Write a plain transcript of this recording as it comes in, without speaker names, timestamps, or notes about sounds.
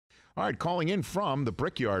All right, calling in from the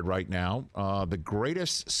Brickyard right now, the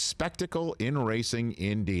greatest spectacle in racing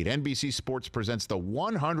indeed. NBC Sports presents the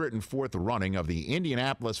 104th running of the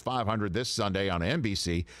Indianapolis 500 this Sunday on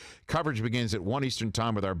NBC. Coverage begins at 1 Eastern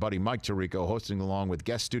Time with our buddy Mike Tirico hosting along with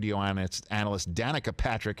guest studio analyst Danica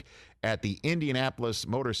Patrick at the Indianapolis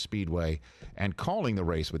Motor Speedway. And calling the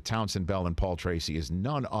race with Townsend Bell and Paul Tracy is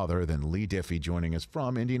none other than Leigh Diffey, joining us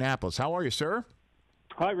from Indianapolis. How are you, sir?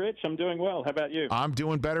 Hi, Rich. I'm doing well. How about you? I'm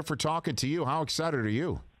doing better for talking to you. How excited are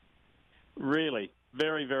you? Really,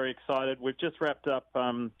 very, very excited. We've just wrapped up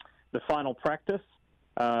the final practice,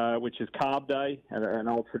 which is Carb Day, an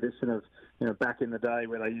old tradition of back in the day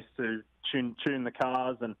where they used to tune the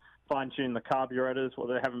cars and fine-tune the carburetors. Well,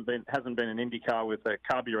 there hasn't been an Indy car with a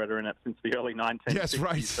carburetor in it since the early 1960s. Yes,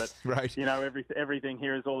 right. But, right. Everything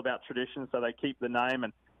here is all about tradition, so they keep the name,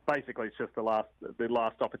 and basically it's just the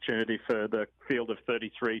last opportunity for the field of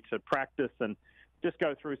 33 to practice and just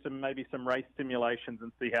go through some race simulations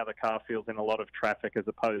and see how the car feels in a lot of traffic, as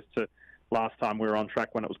opposed to last time we were on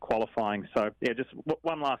track when it was qualifying. So, yeah, just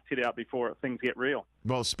one last hit out before things get real.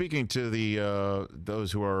 Well, speaking to the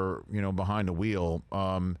those who are behind the wheel,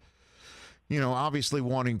 obviously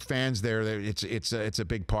wanting fans there, it's a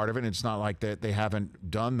big part of it. It's not like that they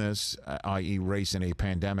haven't done this, i.e. race in a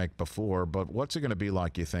pandemic before. But what's it going to be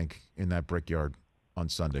like, you think, in that Brickyard on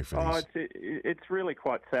Sunday for these? It's really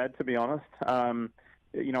quite sad, to be honest. I'm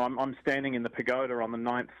standing in the pagoda on the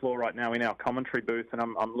 9th floor right now in our commentary booth, and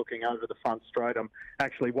I'm looking over the front straight. I'm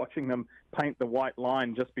actually watching them paint the white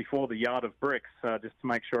line just before the yard of bricks, just to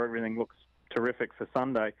make sure everything looks terrific for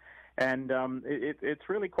Sunday. And it's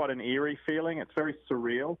really quite an eerie feeling. It's very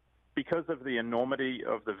surreal because of the enormity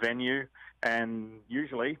of the venue. And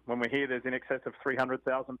usually when we're here, there's in excess of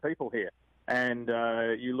 300,000 people here. And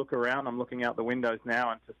you look around, I'm looking out the windows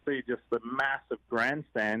now, and to see just the massive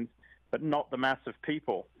grandstands, but not the mass of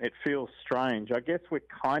people, it feels strange. I guess we're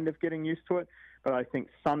kind of getting used to it, but I think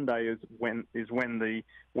Sunday is when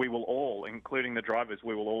we will all, including the drivers,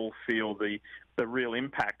 we will all feel the real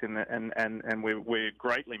impact, and we're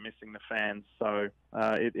greatly missing the fans. So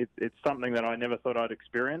it's something that I never thought I'd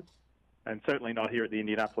experience, and certainly not here at the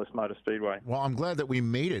Indianapolis Motor Speedway. Well, I'm glad that we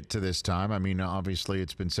made it to this time. I mean, obviously,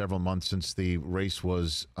 it's been several months since the race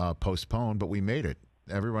was postponed, but we made it.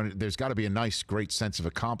 Everyone, there's got to be a nice, great sense of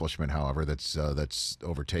accomplishment, however, that's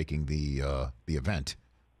overtaking the event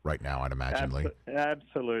right now, I'd imagine, Leigh.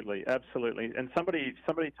 Absolutely. And somebody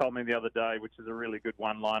told me the other day, which is a really good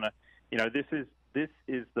one-liner. This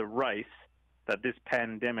is the race that this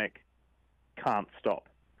pandemic can't stop.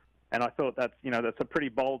 And I thought that's a pretty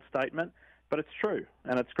bold statement, but it's true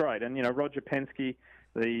and it's great. And Roger Penske,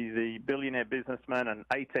 the billionaire businessman and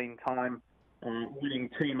 18-time winning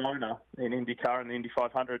team owner in IndyCar and the Indy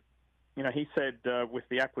 500, he said with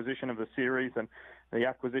the acquisition of the series and the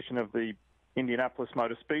acquisition of the Indianapolis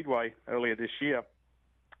Motor Speedway earlier this year,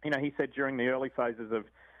 he said during the early phases of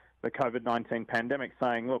the COVID-19 pandemic,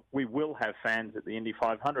 saying, look, we will have fans at the Indy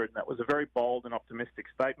 500. And that was a very bold and optimistic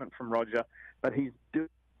statement from Roger, but he's doing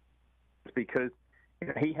it because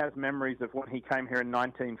he has memories of when he came here in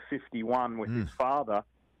 1951 with his father,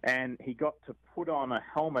 and he got to put on a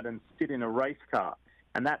helmet and sit in a race car.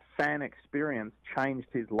 And that fan experience changed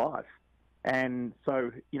his life. And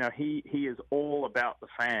so, he is all about the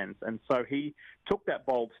fans. And so he took that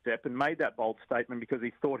bold step and made that bold statement because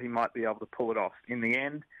he thought he might be able to pull it off. In the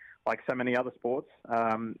end, like so many other sports,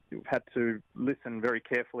 we've had to listen very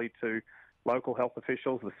carefully to local health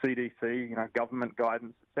officials, the CDC, government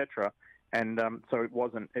guidance, etc. And so it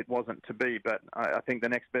wasn't to be. But I think the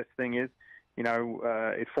next best thing is,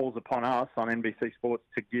 it falls upon us on NBC Sports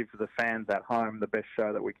to give the fans at home the best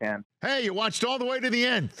show that we can. Hey, you watched all the way to the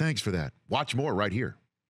end. Thanks for that. Watch more right here.